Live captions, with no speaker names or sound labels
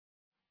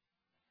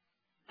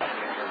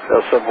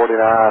Delta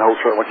 749, hold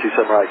short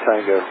 127 right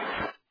Tango.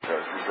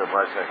 Delta 27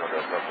 right Tango,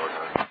 Delta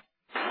 749.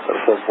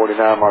 Delta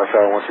 749,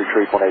 modifier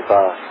 123.85.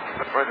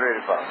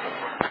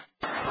 123.85.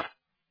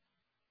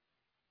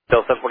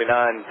 Delta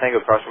 749, Tango,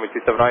 cross runway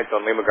 27 right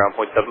on Lima ground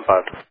point 75.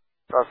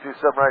 Cross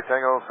 27 right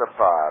Tango,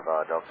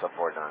 75, Delta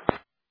 749.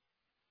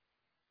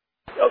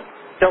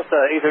 Delta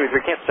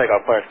 873, cancel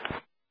takeoff clearance.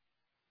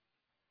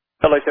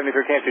 Delta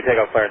 873, cancel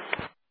takeoff clearance.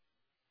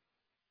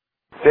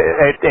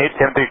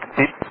 873,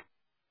 concede.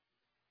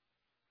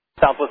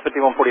 Southwest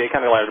 5148,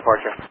 county line of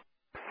departure.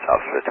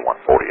 Southwest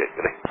 5148,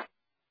 good day.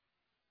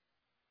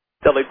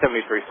 Delta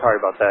 873, sorry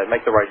about that.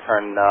 Make the right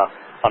turn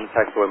on the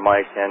taxiway,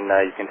 Mike, and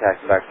you can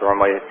taxi back to the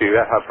runway. If you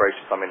have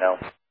operations, let me know.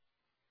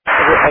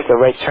 We'll make a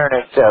right turn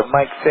at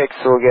Mike 6,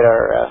 so we'll get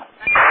our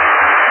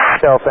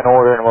self in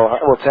order, and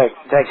we'll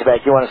taxi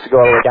back. You want us to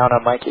go all the way down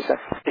on Mike, you said?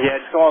 Yeah,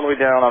 just go all the way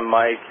down on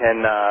Mike,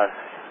 and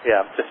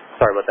yeah, just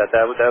sorry about that.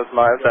 That was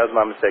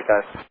my mistake,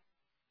 guys.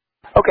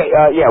 Okay,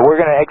 yeah, we're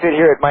going to exit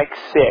here at Mike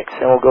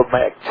 6, and we'll go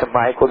back to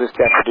Mike. We'll just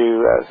have to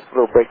do a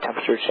little brake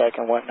temperature check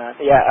and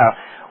whatnot. Yeah,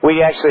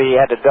 we actually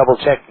had to double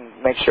check and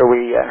make sure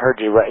we heard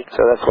you right,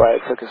 so that's why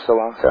it took us so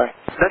long. Sorry.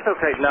 That's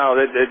okay. No,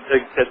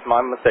 it's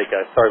my mistake,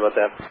 guys. Sorry about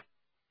that.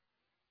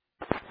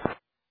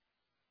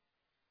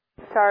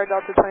 Tower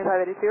Delta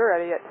 2582,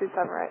 ready at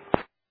 27 right.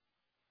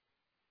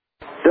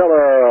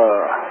 Delta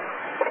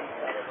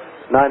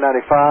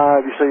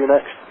 995, you say you're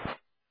next?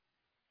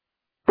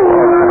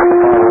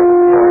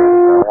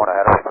 One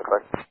ahead of me, looks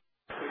like.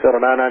 Delta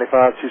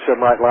 995,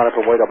 27 right, line up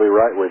and wait, I'll be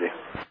right with you.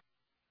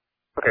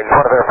 Okay, just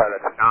want to verify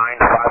that's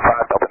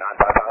 955, Delta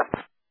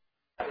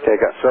 955. Okay,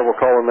 got several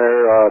calling there,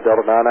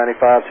 Delta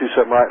 995,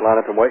 27 right, line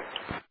up and wait.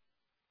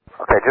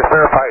 Okay, just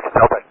verify it's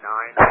Delta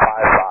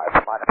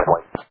 955, line up and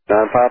wait.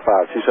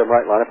 955, 27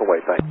 right, line up and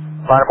wait, thanks.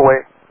 Line up and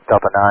wait,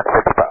 Delta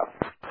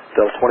 955.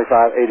 Delta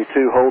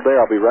 2582, hold there,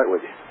 I'll be right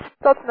with you.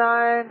 Delta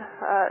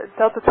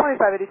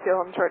 2582,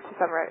 holding short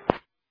 27 right.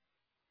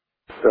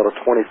 Delta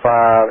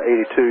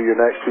 2582, you're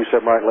next,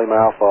 27 right, Lima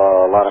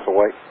Alpha, line up and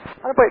wait.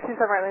 Line up wait,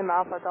 27 right, Lima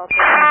Alpha, Delta.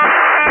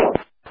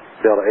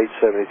 Delta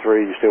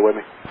 873, you still with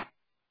me?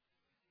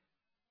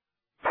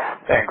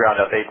 And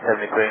ground up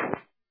 873.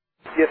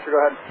 Yes, sir, go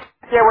ahead.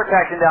 Yeah, we're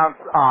taxiing down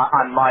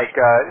on Mike.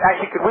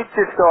 Actually, could we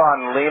just go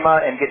on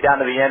Lima and get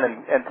down to the end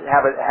and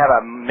have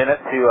a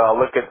minute to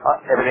look at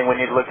everything we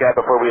need to look at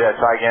before we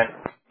try again?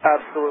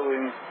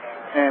 Absolutely.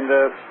 And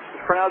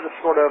for now, just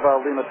sort of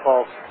Lima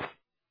 12.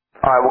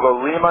 All right, we'll go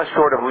Lima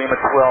short of Lima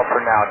 12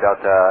 for now,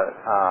 Delta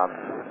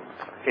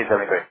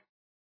 873.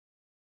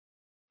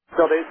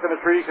 Delta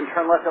 873, you can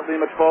turn left at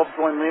Lima 12,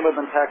 join Lima,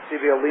 then taxi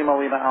via Lima,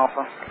 Lima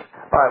Alpha.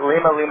 All right,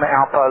 Lima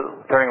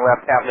Alpha, turning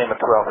left at Lima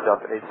 12 for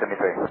Delta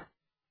 873.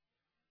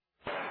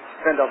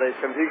 10 Delta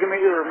 873. You can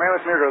either remain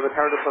with me or go to the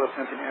tower just let us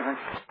continue, I think.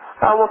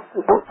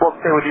 We'll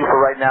stay with you for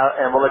right now,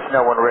 and we'll let you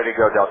know when we're ready to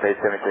go, Delta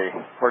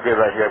 873. We're good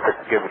right here if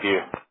it's good with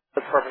you.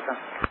 That's perfect, then.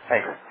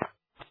 Thanks.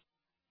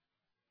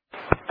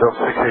 Delta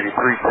 683,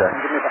 sir.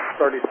 Give me about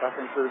 30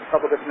 seconds. There's a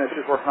couple different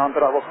issues working on,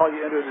 but I will call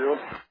you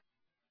individually.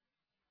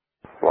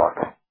 Block.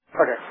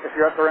 Okay, if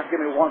you're at the ramp,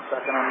 give me 1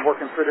 second. I'm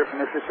working through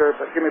different issues here,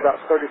 but give me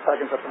about 30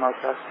 seconds up to my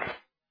test.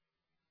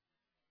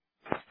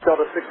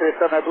 Delta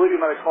 687, I believe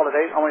you might have called it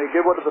 8. I want you to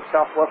give way to the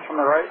southwest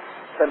from the right,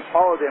 then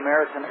follow the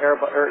American Air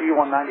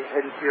E-190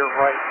 headed to your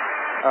right,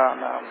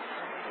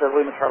 to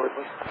Lima Charlie,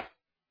 please.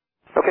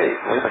 Okay,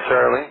 Lima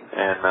Charlie,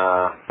 and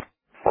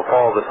we'll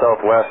follow the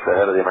southwest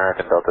ahead of the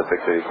American Delta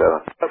 687.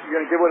 So you're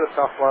going to give way to the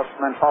southwest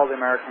and then follow the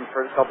American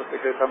for Delta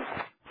 687.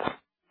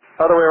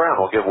 Other way around,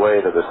 we'll give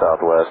way to the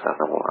southwest and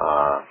then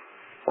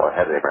we'll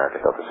head to the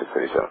American Delta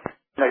 687.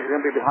 No, you're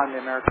going to be behind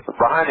the American.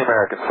 Behind the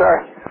American,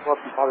 sorry.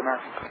 Welcome, follow the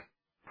American.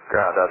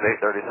 Ground up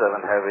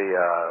 837 heavy,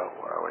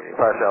 where are we?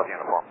 Fire South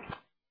uniform.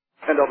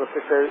 And Delta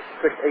 687,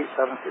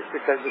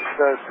 687,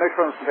 just make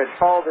sure on the page,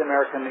 follow the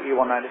American, the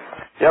E-190.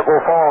 Yep,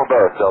 we'll follow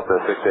both, Delta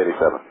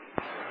 687.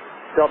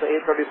 Delta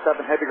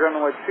 837, heavy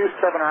ground runway 27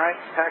 right,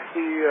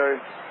 taxi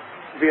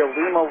via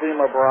Lima,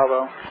 Lima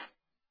Bravo.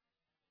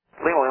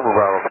 Lima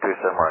Bravo for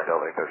 27 right,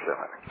 Delta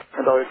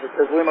 837. And Delta,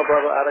 is Lima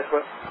Bravo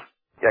adequate?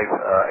 Yeah,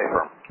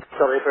 affirm.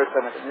 Delta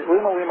 837,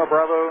 Lima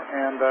Bravo,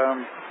 and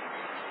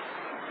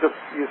just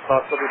use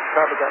thoughts, so there's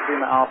traffic at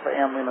Lima Alpha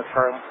and Lima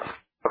Charlie.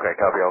 Okay,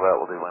 copy all that,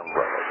 we'll do Lima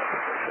Bravo.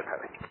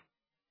 Heavy.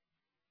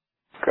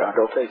 Ground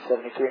Delta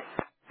 873.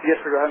 Yes,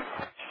 sir, go ahead.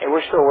 Hey,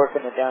 we're still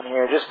working it down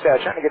here. Just trying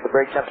to get the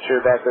brake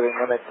temperature back within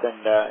limits and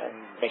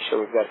make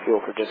sure we've got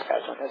fuel for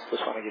dispatch on this.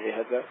 Just want to give you a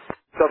heads up.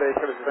 Delta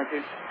 873, thank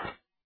you.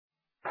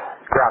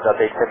 Ground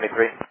up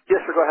 873.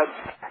 Yes, sir, go ahead.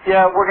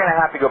 Yeah, we're going to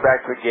have to go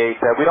back to a gate.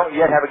 We don't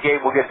yet have a gate.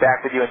 We'll get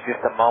back with you in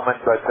just a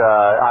moment, but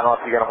I don't know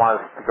if you're going to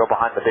want us to go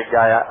behind the big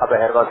guy up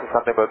ahead of us or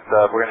something, but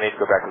we're going to need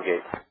to go back to the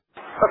gate.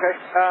 Okay,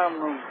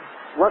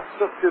 let's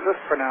just do this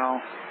for now.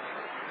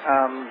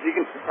 Are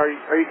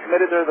you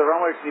committed to the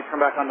runway, or can you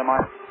turn back onto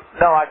mine?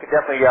 No, I can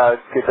definitely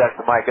get back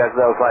to Mike. As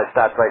those lights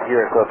stopped right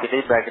here, so if you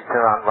need me, I can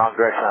turn on wrong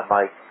direction on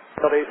Mike.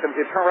 So you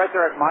turn right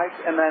there at Mike,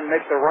 and then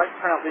make the right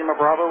turn at Lima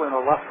Bravo and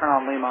the left turn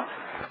on Lima.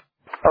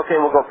 Okay,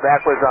 we'll go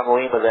backwards on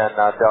Lima then,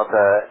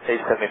 Delta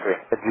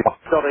 873.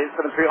 Delta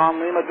 873 on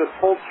Lima, just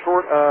hold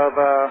short of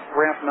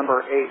ramp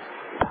number 8.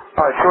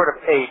 Short of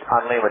 8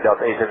 on Lima,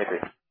 Delta 873.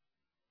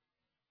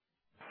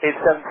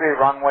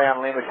 873, runway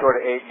on Lima,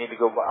 short of 8, need to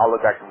go all the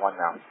way back to 1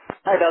 now.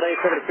 Hi, Delta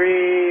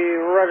 873,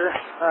 roger.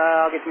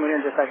 I'll get you moving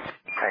here in just a second.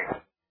 Thanks.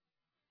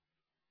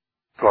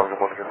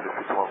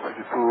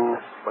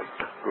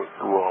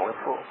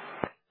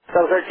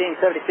 Delta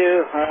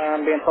 1372,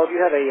 I'm being told you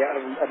have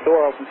a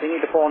door open, so you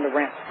need to pull on the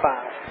ramp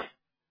 5.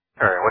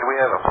 Alright, what do we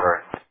have? I'm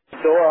sorry.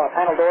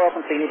 Panel door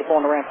open, so you need to pull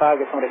on the ramp 5,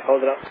 get somebody to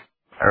close it up.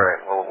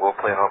 Alright, we'll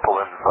plan on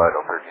pulling inside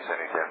on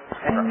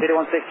 1372. And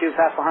 8162,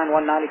 pass behind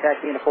 190,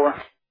 taxi into 4.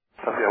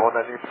 Okay,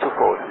 190 to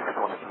 4,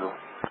 612.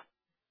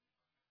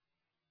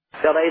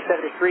 Delta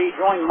 873,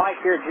 join Mike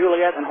here at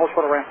Juliet and hold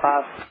short of ramp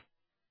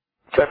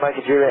 5. Join Mike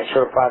and Juliet,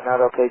 short of 5 now,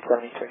 Delta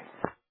 873.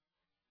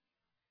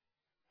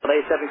 Delta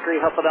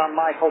 873, hustle down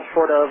Mike, hold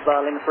short of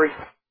Lima 3.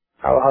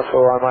 I'll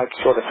hustle on Mike,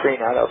 short of 3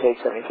 now, Delta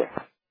 873.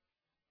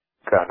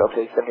 Ground, Delta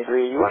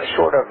 873. You want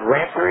short of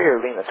ramp 3 or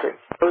Lima 3?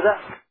 Who's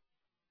that?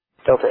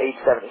 Delta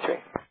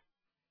 873.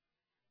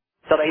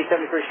 Delta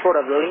 873, short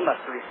of Lima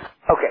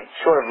 3. Okay,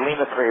 short of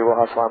Lima 3, we'll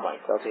hustle on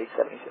Mike, Delta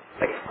 872.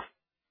 Thank you.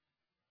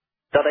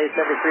 Delta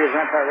 873, is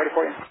ramp car ready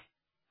for you?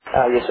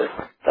 Yes, sir.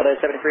 Delta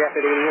 873,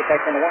 after the 88,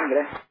 taxi into 1, good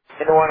day.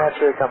 Into 1, that's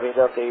your company,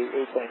 Delta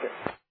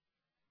 873.